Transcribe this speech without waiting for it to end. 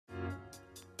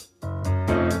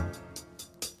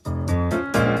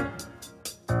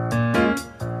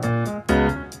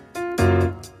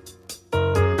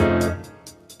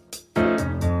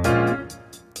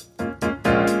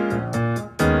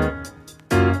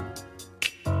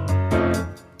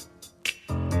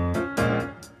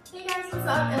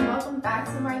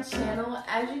my channel.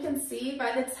 As you can see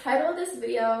by the title of this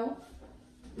video,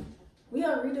 we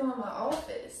are redoing my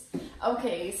office.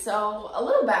 Okay, so a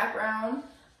little background.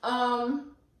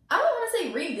 I don't want to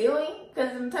say redoing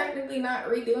because I'm technically not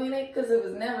redoing it because it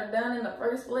was never done in the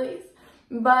first place.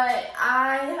 But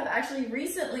I have actually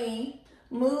recently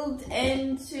moved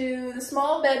into the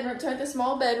small bedroom, turned the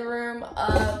small bedroom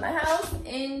of my house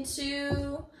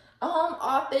into a home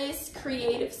office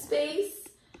creative space.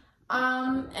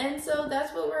 And so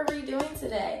that's what we're redoing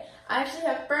today. I actually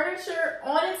have furniture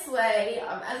on its way.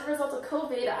 As a result of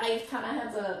COVID, I kind of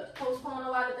had to postpone a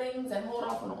lot of things and hold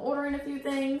off on ordering a few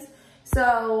things.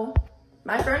 So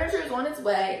my furniture is on its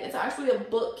way. It's actually a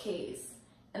bookcase.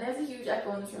 And there's a huge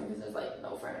echo in this room because there's like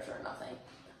no furniture or nothing.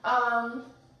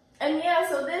 And yeah,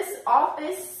 so this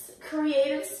office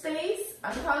creative space,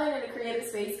 I'm calling it a creative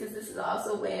space because this is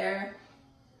also where,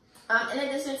 in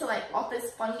addition to like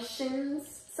office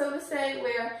functions, so to say,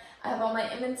 where I have all my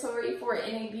inventory for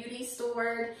NA Beauty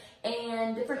stored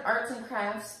and different arts and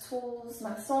crafts tools,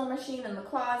 my sewing machine in the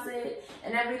closet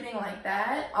and everything like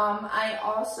that. I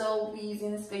also will be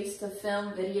using the space to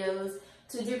film videos,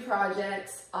 to do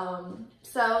projects.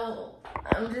 So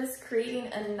I'm just creating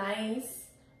a nice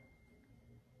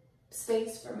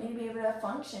space for me to be able to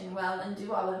function well and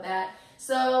do all of that.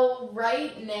 So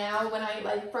right now, when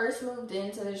I first moved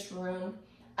into this room,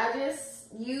 I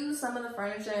just used some of the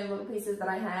furniture and little pieces that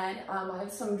I had. I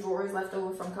have some drawers left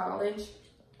over from college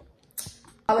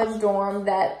dorm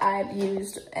that I've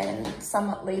used and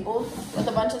somewhat labeled with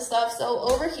a bunch of stuff. So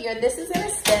over here, this is gonna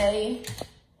stay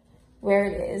where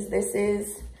it is. This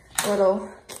is a little,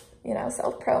 you know,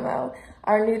 self-promo.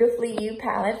 Our Beautifully You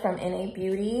palette from NA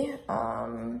Beauty.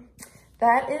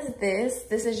 That is this.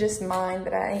 This is just mine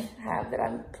that I have that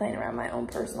I'm playing around my own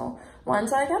personal one.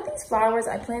 So I got these flowers.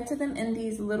 I planted them in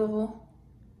these little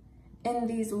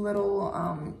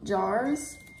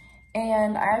jars.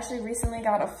 And I actually recently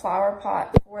got a flower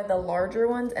pot for the larger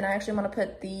ones. And I actually want to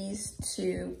put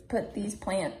this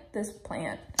plant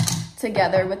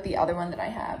together with the other one that I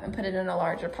have and put it in a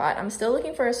larger pot. I'm still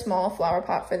looking for a small flower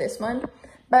pot for this one,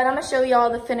 but I'm gonna show y'all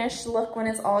the finished look when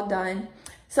it's all done.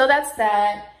 So that's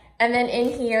that. And then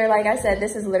in here, like I said,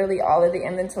 this is literally all of the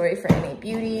inventory for NA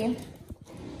Beauty.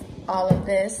 All of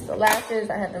this, the lashes,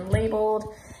 I have them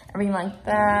labeled, everything like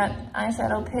that.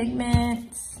 Eyeshadow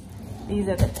pigments. These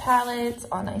are the palettes,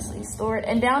 all nicely stored.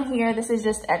 And down here, this is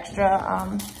just extra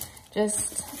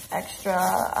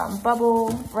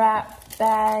bubble wrap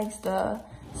bags, the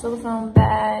silicone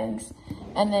bags,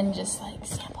 and then just like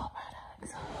sample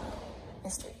products.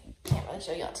 Mystery, can't really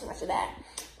show y'all too much of that.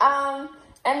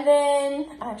 And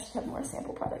then I just have more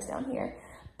sample products down here.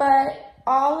 But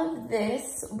all of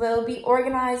this will be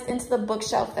organized into the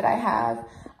bookshelf that I have.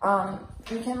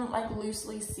 You can like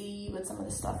loosely see what some of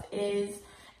this stuff is.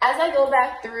 As I go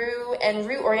back through and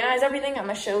reorganize everything, I'm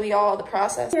gonna show y'all the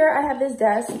process. Here I have this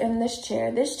desk and this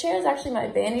chair. This chair is actually my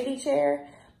vanity chair,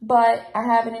 but I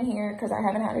have it in here because I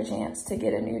haven't had a chance to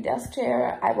get a new desk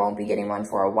chair. I won't be getting one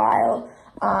for a while.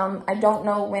 I don't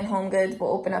know when Home Goods will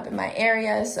open up in my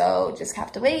area, so just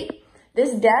have to wait.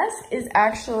 This desk is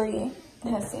actually, it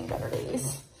has seen better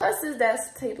days. Plus this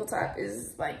desk tabletop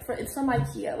is it's from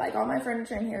IKEA. Like all my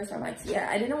furniture in here is from IKEA.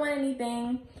 I didn't want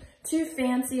anything too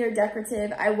fancy or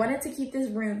decorative. I wanted to keep this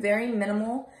room very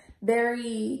minimal,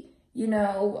 very, you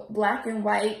know, black and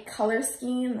white color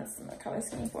scheme. That's the color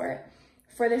scheme for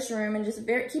this room, and just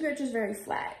keep it just very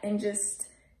flat, and just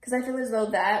because I feel as though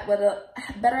that would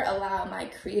better allow my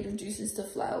creative juices to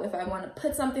flow. If I want to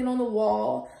put something on the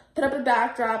wall, put up a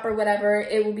backdrop or whatever,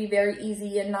 it will be very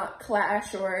easy and not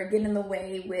clash or get in the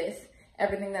way with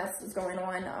everything else that's going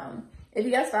on. If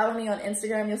you guys follow me on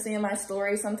Instagram, you'll see in my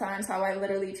stories sometimes how I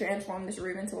literally transform this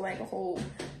room into like a whole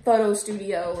photo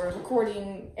studio or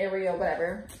recording area,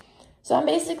 whatever. So I'm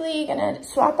basically gonna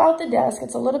swap out the desk.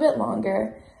 It's a little bit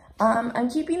longer. I'm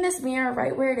keeping this mirror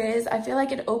right where it is. I feel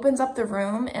like it opens up the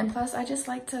room, and plus I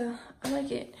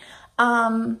like it.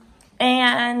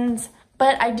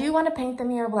 But I do want to paint the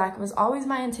mirror black. It was always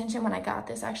my intention when I got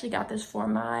this. I actually got this for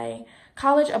my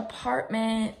college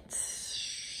apartment.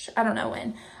 I don't know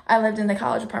when. I lived in the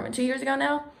college apartment 2 years ago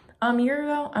now. A year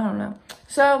ago? I don't know.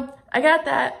 So I got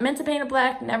that, meant to paint it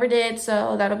black, never did.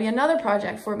 So that'll be another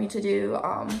project for me to do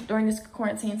during this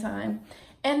quarantine time.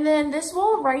 And then this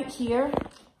wall right here,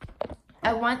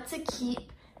 I want to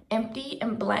keep empty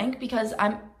and blank because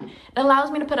it allows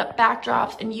me to put up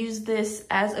backdrops and use this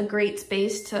as a great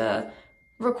space to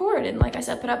record. And like I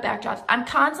said, put up backdrops. I'm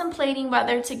contemplating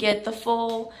whether to get the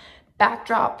full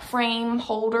backdrop frame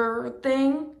holder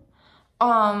thing,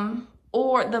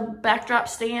 or the backdrop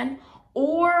stand,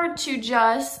 or to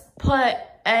just put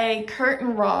a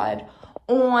curtain rod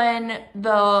on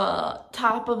the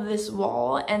top of this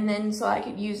wall, and then so I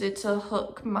could use it to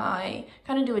hook my,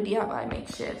 kind of do a DIY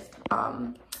makeshift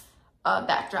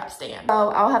backdrop stand. So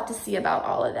I'll have to see about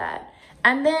all of that.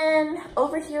 And then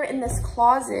over here in this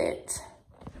closet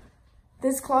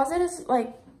is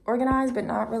like organized, but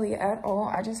not really at all.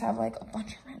 I just have like a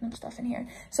bunch of random stuff in here.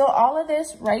 So all of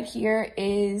this right here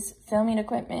is filming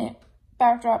equipment,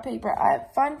 backdrop paper. I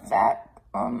have fun fact,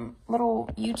 little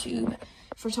YouTube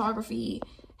photography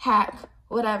hack,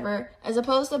 whatever. As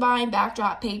opposed to buying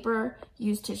backdrop paper,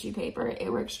 use tissue paper.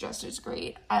 It works just as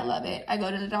great. I love it. I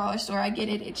go to the dollar store, I get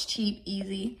it. It's cheap,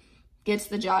 easy, gets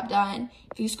the job done.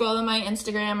 If you scroll on my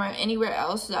Instagram or anywhere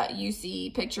else that you see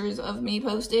pictures of me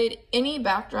posted, any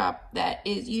backdrop that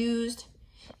is used,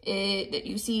 that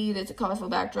you see that's a colorful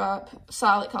backdrop,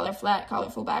 solid color, flat,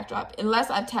 colorful backdrop,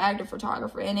 unless I've tagged a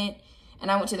photographer in it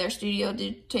and I went to their studio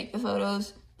to take the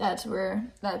photos, that's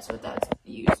what that's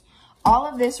used. All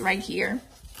of this right here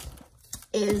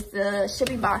is the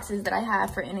shipping boxes that I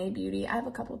have for NA Beauty. I have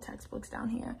a couple of textbooks down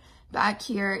here. Back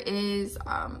here is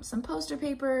some poster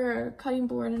paper, cutting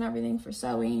board, and everything for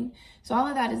sewing. So all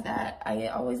of that is that. I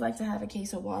always like to have a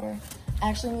case of water. I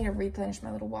actually need to replenish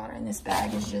my little water, and this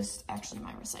bag is just actually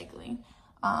my recycling.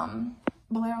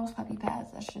 Bolero's puppy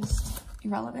pads, that's just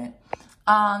irrelevant.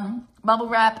 Bubble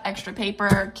wrap, extra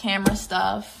paper, camera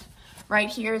stuff. Right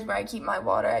here is where I keep my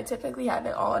water. I typically have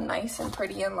it all nice and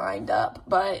pretty and lined up,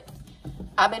 but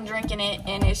I've been drinking it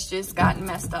and it's just gotten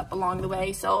messed up along the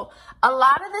way. So a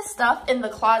lot of this stuff in the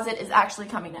closet is actually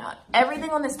coming out. Everything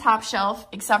on this top shelf,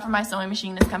 except for my sewing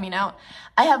machine, is coming out.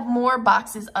 I have more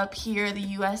boxes up here,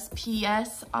 the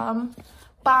USPS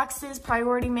boxes,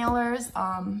 priority mailers.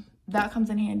 That comes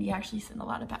in handy. I actually send a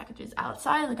lot of packages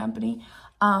outside of the company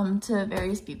to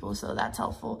various people, so that's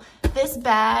helpful. This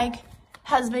bag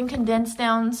has been condensed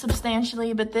down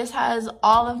substantially, but this has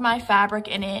all of my fabric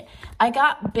in it. I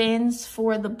got bins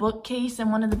for the bookcase,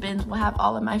 and one of the bins will have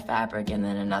all of my fabric, and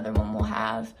then another one will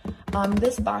have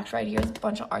this box right here is a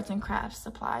bunch of arts and crafts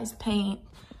supplies, paint,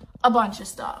 a bunch of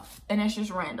stuff, and it's just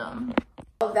random.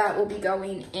 So that will be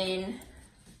going in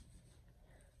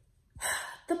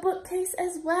the bookcase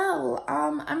as well.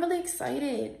 I'm really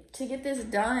excited to get this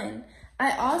done.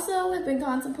 I also have been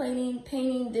contemplating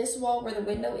painting this wall where the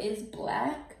window is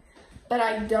black, but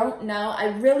I don't know. I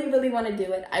really, really want to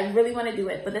do it. I really want to do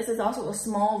it, but this is also a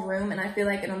small room, and I feel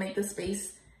like it'll make the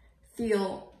space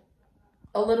feel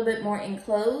a little bit more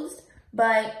enclosed,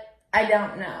 but I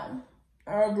don't know.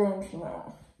 I don't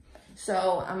know.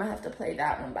 So I'm gonna have to play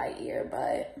that one by ear,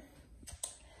 but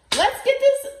let's get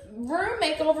this room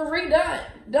makeover redone.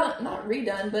 Not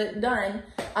redone, but done.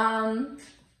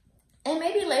 And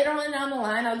maybe later on down the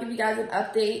line, I'll give you guys an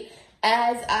update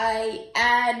as I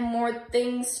add more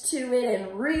things to it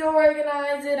and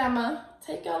reorganize it. I'm gonna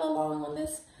take y'all along on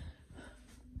this,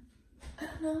 I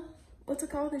don't know what to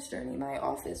call this journey, my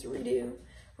office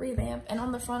revamp. And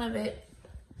on the front of it,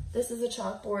 this is a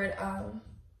chalkboard.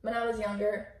 When I was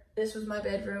younger, this was my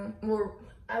bedroom.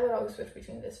 I would always switch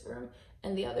between this room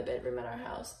and the other bedroom in our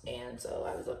house. And so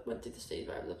I went through the stage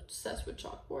where I was obsessed with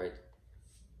chalkboard.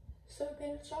 So I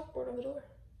painted a chalkboard on the door.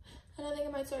 And I think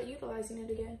I might start utilizing it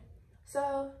again.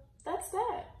 So that's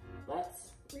that.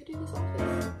 Let's redo this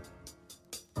office.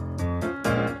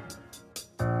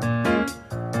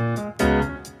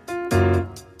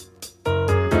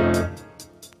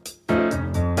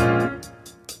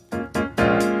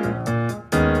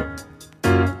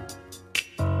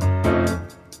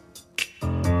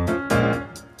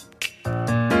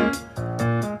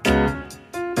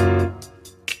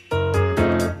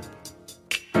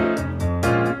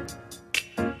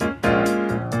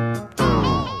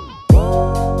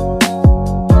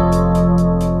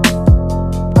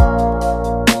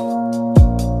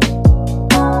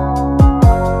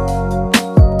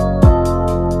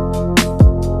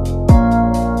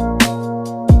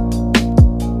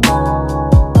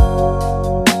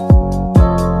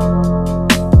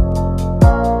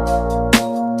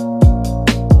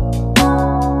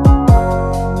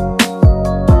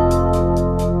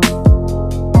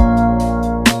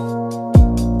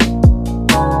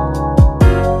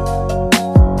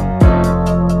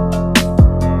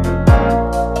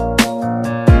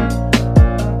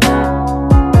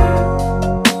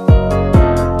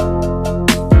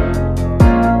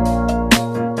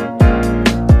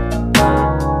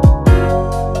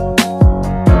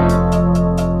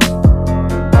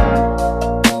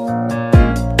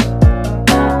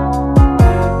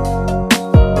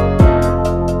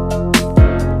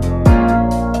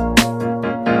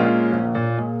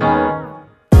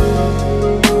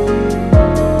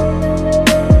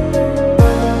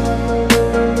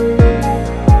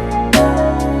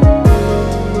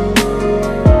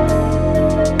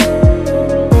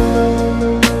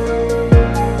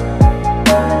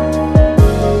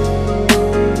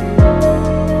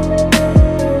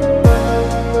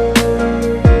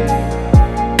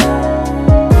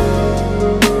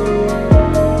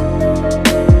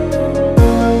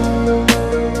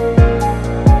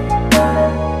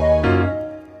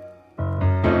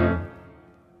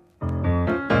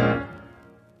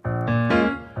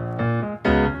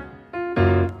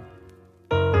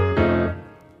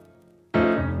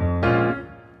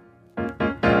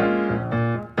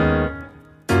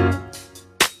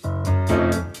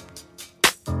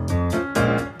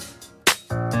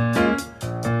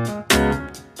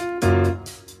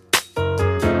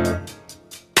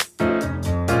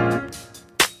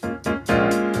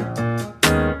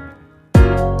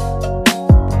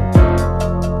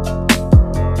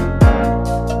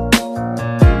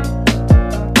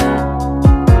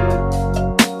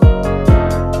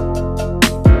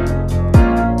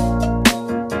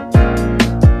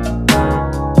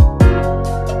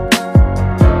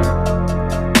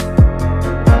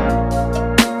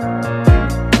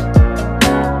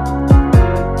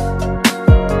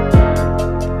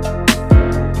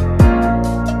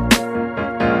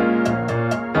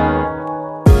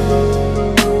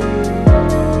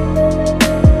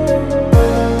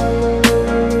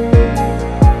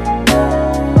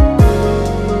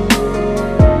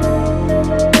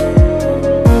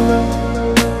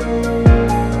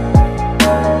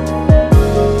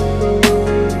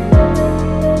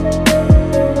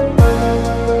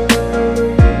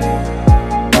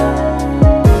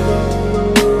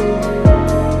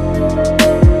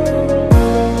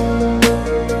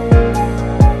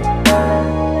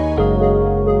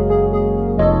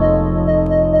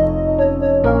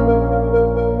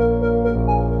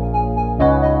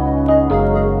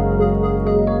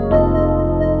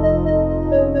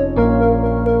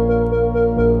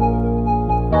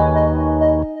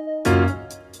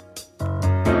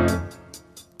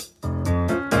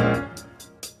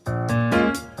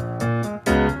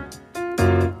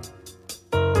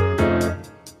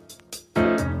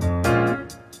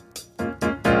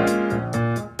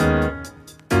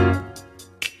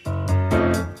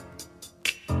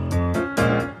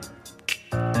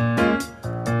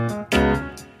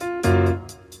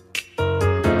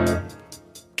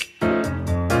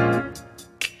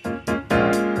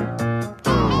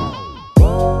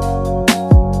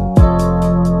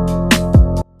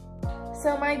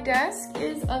 desk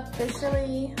is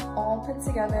officially all put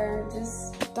together.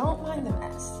 Just don't mind the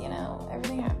mess, you know,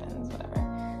 everything happens,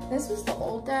 whatever. This was the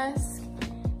old desk,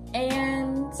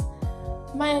 and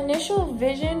my initial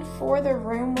vision for the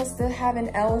room was to have an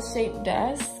L-shaped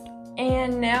desk.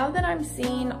 And now that I'm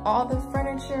seeing all the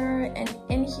furniture and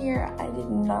in here, I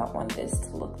did not want this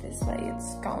to look this way.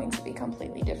 It's going to be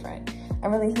completely different. I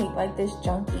really hate like this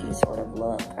junky sort of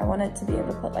look. I want it to be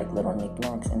able to put like little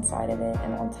knickknacks inside of it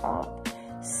and on top.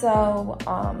 So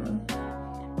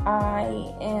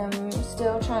I am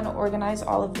still trying to organize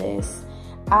all of this.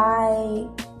 I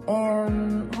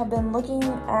have been looking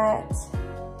at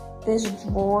this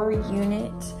drawer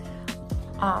unit.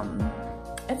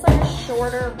 It's like a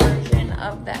shorter version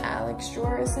of the Alex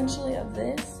drawer, essentially, of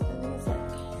this. I think it's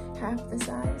like half the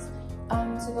size,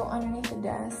 to go underneath the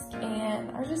desk.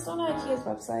 And I was just on IKEA's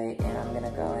website, and I'm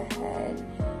gonna go ahead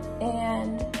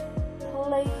and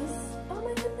place, oh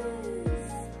my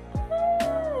goodness,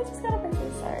 I just got a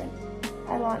picture, sorry.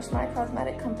 I launched my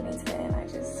cosmetic company today, and I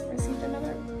just received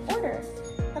another order.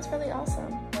 That's really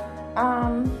awesome.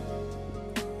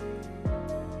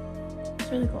 It's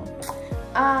really cool.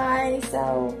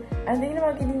 So I'm thinking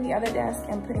about getting the other desk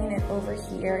and putting it over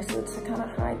here so to kind of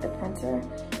hide the printer.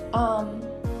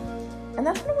 And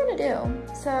that's what I'm gonna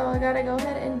do. So I gotta go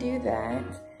ahead and do that.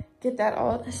 Get that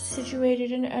all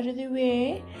situated and out of the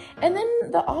way. And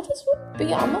then the office will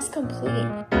be almost complete.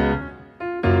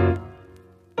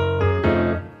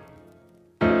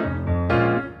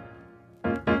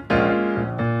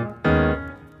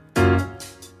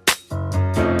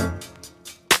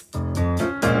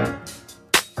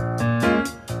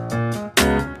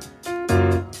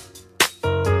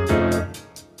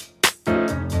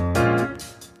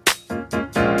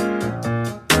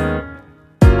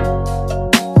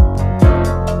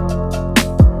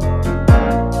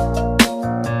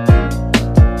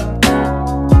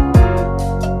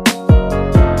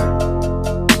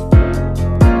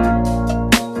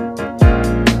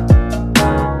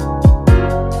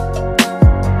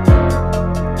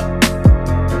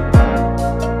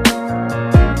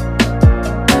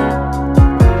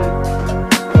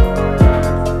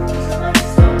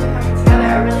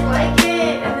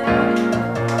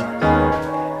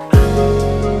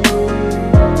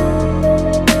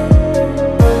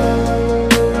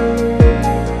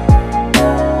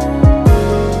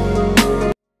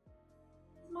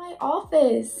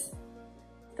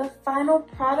 The final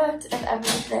product of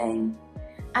everything.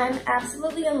 I'm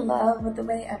absolutely in love with the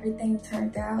way everything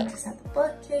turned out. Just had the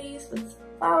bookcase with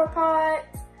flower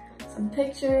pots, some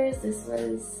pictures.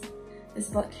 This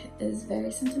book is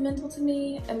very sentimental to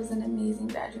me. It was an amazing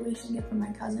graduation gift from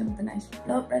my cousin with a nice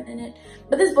note written in it.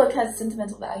 But this book has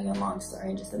sentimental value and long story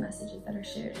and just the messages that are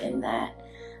shared in that.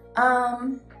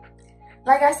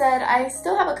 Like I said, I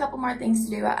still have a couple more things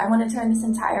to do. I want to turn this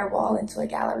entire wall into a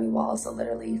gallery wall. So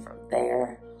literally from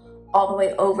there all the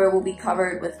way over will be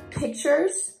covered with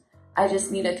pictures. I just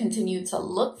need to continue to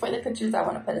look for the pictures I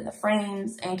want to put in the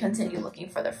frames and continue looking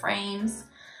for the frames.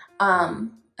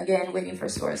 Again, waiting for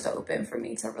stores to open for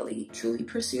me to really truly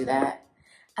pursue that.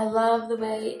 I love the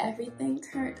way everything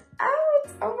turned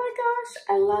out. Oh my gosh,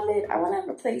 I love it. I want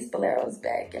to replace Bolero's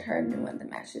bed, get her a new one that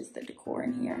matches the decor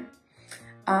in here.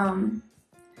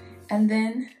 And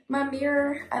then my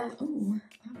mirror,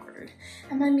 awkward.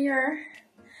 And my mirror,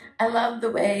 I love the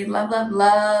way,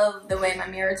 love the way my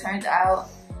mirror turned out.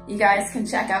 You guys can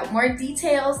check out more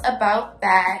details about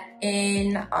that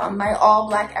in my all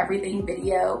black everything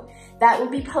video. That will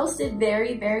be posted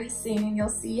very, very soon. You'll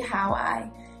see how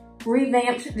I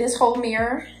revamped this whole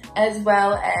mirror as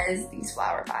well as these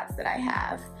flower pots that I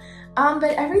have.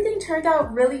 But everything turned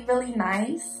out really, really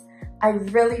nice. I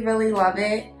really, really love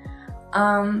it.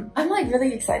 I'm like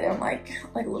really excited. I'm like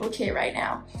a little kid right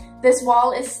now. This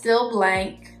wall is still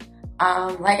blank.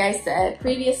 Like I said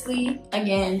previously,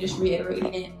 again, just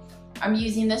reiterating it, I'm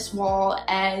using this wall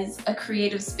as a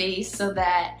creative space so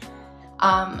that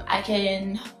I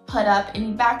can put up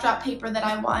any backdrop paper that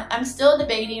I want. I'm still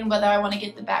debating whether I want to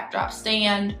get the backdrop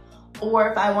stand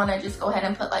or if I want to just go ahead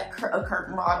and put like a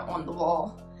curtain rod on the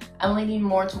wall. I'm leaning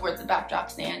more towards the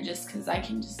backdrop stand just because I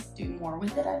can just do more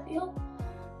with it, I feel.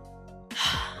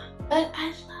 But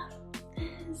I love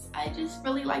this. I just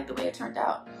really like the way it turned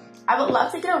out. I would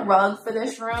love to get a rug for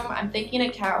this room. I'm thinking a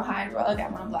cowhide rug. I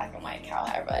want a black and white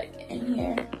cowhide rug in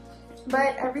here.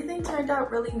 But everything turned out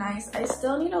really nice. I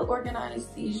still need to organize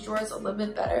these drawers a little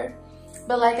bit better.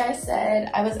 But like I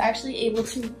said, I was actually able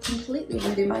to completely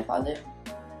redo my closet.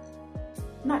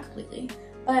 Not completely,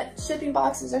 but shipping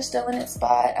boxes are still in its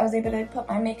spot. I was able to put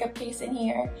my makeup case in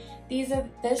here.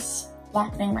 This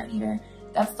black thing right here,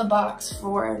 that's the box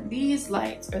for these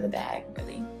lights, or the bag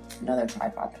really. another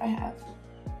tripod that I have.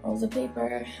 Rolls of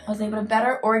paper. I was able to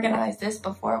better organize this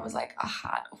before it was like a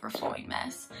hot overflowing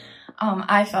mess.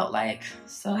 I felt like,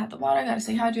 still have the water, gotta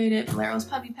stay hydrated, Valero's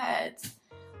puppy pads,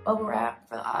 bubble wrap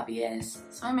for the obvious,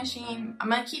 sewing machine. I'm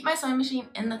gonna keep my sewing machine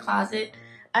in the closet.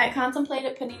 I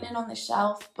contemplated putting it on the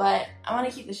shelf, but I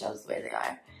wanna keep the shelves the way they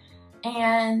are.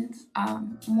 And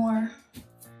more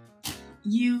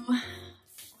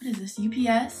what is this,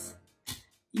 UPS?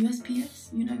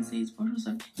 USPS, United States Postal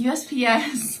Service,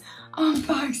 USPS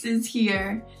boxes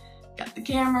here. Got the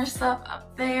camera stuff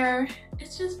up there.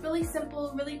 It's just really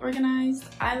simple, really organized.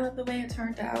 I love the way it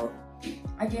turned out.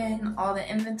 Again, all the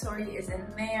inventory is in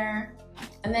there.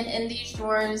 And then in these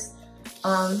drawers,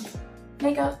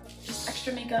 makeup, just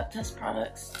extra makeup, test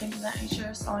products, things of that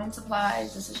nature, sewing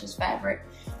supplies. This is just fabric.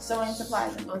 Sewing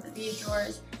supplies in both of these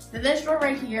drawers. This drawer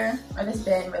right here, or this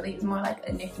bin really is more like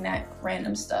a knick-knack,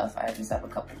 random stuff. I just have a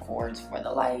couple cords for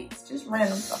the lights, just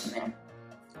random stuff in there.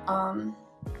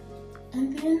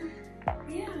 And then,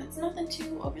 yeah, it's nothing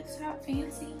too over the top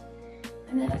fancy.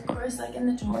 And then of course, like in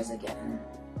the drawers again,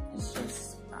 it's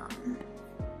just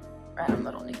random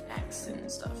little knickknacks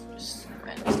and stuff, just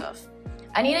random stuff.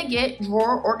 I need to get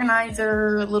drawer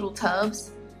organizer little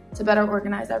tubs to better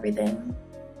organize everything.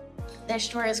 This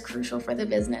drawer is crucial for the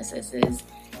business.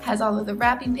 Has all of the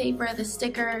wrapping paper, the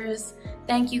stickers,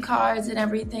 thank you cards, and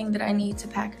everything that I need to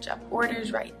package up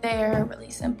orders right there.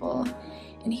 Really simple.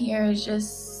 And here is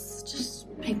just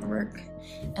paperwork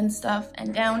and stuff.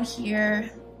 And down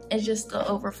here is just the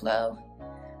overflow.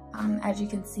 As you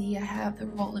can see, I have the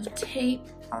roll of tape,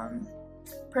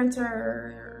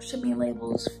 printer, shipping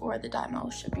labels for the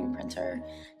Dymo shipping printer,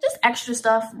 just extra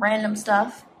stuff, random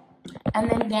stuff. And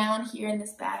then down here in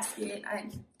this basket,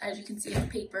 as you can see, the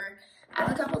paper. I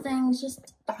have a couple things,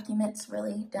 just documents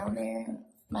really down there,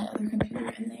 my other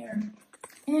computer in there.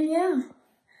 And yeah,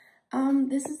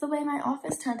 this is the way my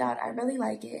office turned out. I really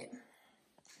like it.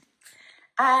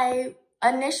 I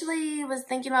initially was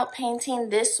thinking about painting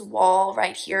this wall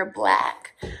right here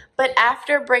black, but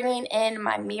after bringing in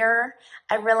my mirror,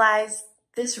 I realized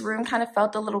this room kind of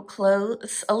felt a little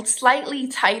close, slightly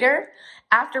tighter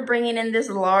after bringing in this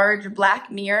large black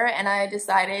mirror, and I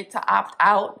decided to opt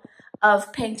out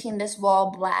of painting this wall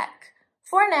black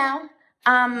for now.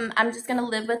 I'm just gonna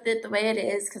live with it the way it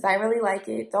is because I really like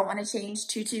it. Don't want to change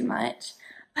too much,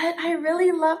 but I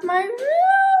really love my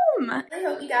room. I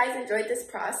hope you guys enjoyed this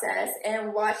process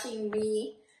and watching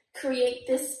me create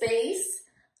this space.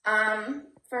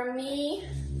 For me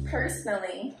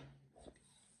personally,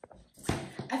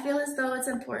 I feel as though it's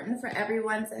important for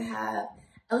everyone to have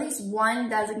at least one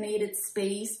designated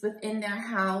space within their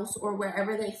house or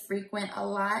wherever they frequent a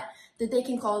lot that they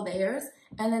can call theirs,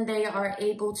 and then they are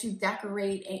able to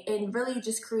decorate and really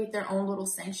just create their own little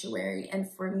sanctuary. And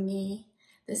for me,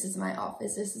 this is my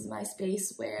office. This is my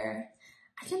space where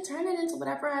I can turn it into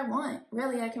whatever I want.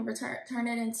 Really, I can turn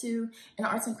it into an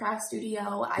arts and crafts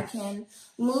studio. I can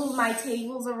move my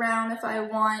tables around if I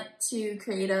want to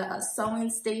create a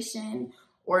sewing station,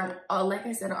 or like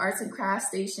I said, an arts and crafts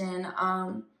station.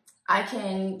 I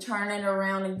can turn it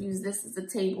around and use this as a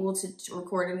table to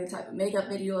record any type of makeup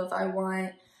video if I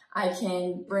want. I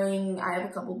have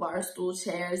a couple bar stool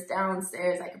chairs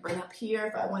downstairs I could bring up here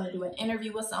if I want to do an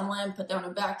interview with someone, put down a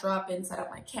backdrop and set up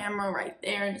my camera right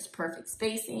there, and it's perfect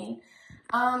spacing.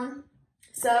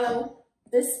 So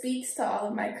this speaks to all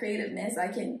of my creativeness. I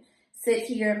can sit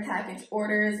here and package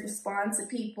orders, respond to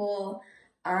people.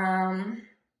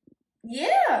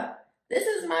 Yeah, this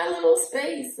is my little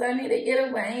space. I need to get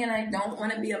away and I don't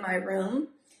want to be in my room.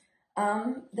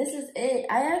 This is it.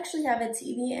 I actually have a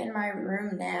TV in my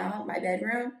room now, my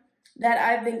bedroom, that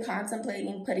I've been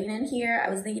contemplating putting in here. I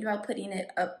was thinking about putting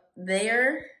it up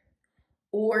there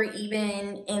or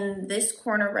even in this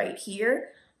corner right here.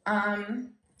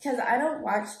 Because I don't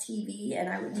watch TV and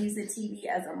I would use the TV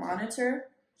as a monitor,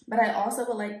 but I also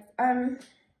would like,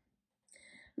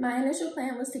 my initial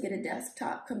plan was to get a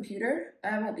desktop computer.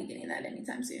 I won't be getting that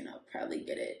anytime soon. I'll probably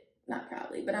get it, not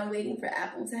probably, but I'm waiting for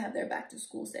Apple to have their back to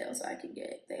school sale so I can get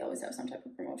it. They always have some type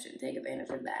of promotion, take advantage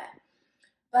of that.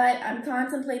 But I'm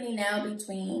contemplating now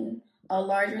between a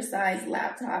larger size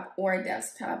laptop or a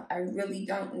desktop. I really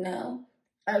don't know.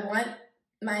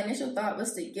 My initial thought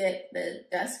was to get the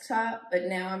desktop, but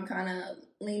now I'm kind of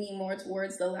leaning more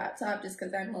towards the laptop just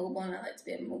because I'm mobile and I like to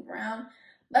be able to move around.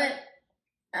 But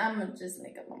I'm gonna just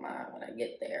make up my mind when I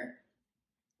get there.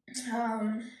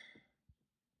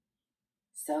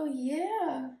 So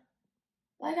yeah,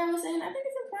 like I was saying, I think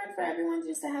it's important for everyone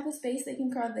just to have a space they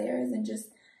can call theirs and just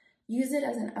use it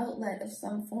as an outlet of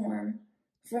some form.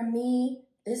 For me,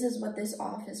 this is what this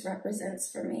office represents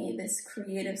for me, this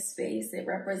creative space. It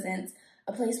represents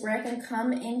a place where I can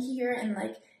come in here and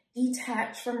like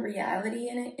detach from reality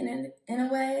in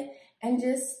a way and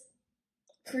just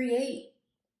create.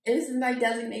 This is my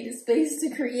designated space to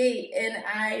create, and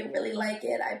I really like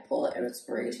it. I pull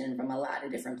inspiration from a lot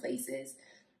of different places,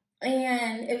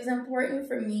 and it was important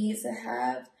for me to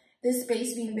have this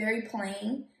space being very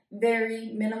plain,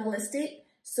 very minimalistic,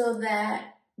 so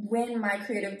that when my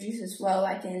creative juices flow,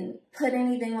 I can put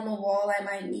anything on the wall I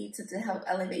might need to help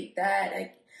elevate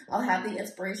that. I'll have the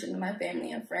inspiration of my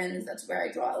family and friends. That's where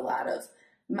I draw a lot of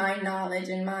my knowledge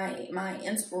and my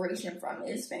inspiration from,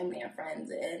 is family and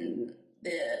friends and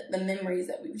the memories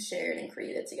that we've shared and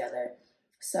created together.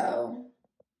 So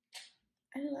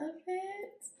I love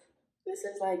it. This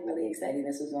is like really exciting.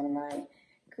 This was one of my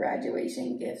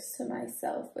graduation gifts to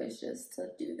myself, was just to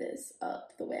do this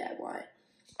up the way I want.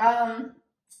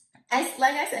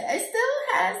 Like I said, it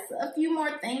still has a few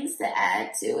more things to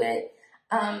add to it.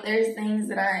 There's things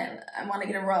that I want to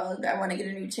get a rug, I want to get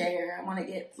a new chair, I want to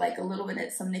get like a little bit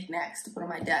of some knickknacks to put on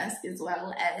my desk, as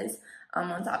well as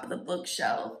on top of the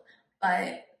bookshelf.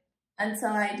 But until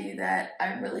I do that,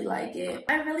 I really like it.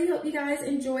 I really hope you guys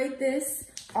enjoyed this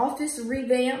office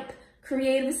revamp,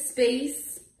 creative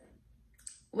space,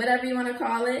 whatever you want to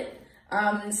call it.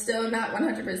 Still not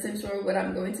 100% sure what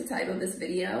I'm going to title this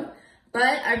video, but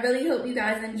I really hope you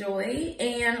guys enjoy.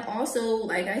 And also,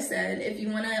 like I said, if you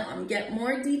want to get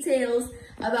more details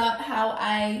about how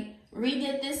I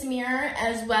redid this mirror,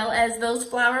 as well as those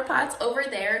flower pots over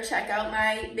there, check out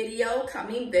my video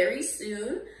coming very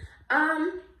soon.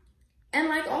 And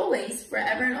like always,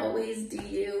 forever and always, do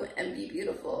you and be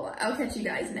beautiful. I'll catch you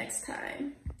guys next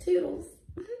time. Toodles.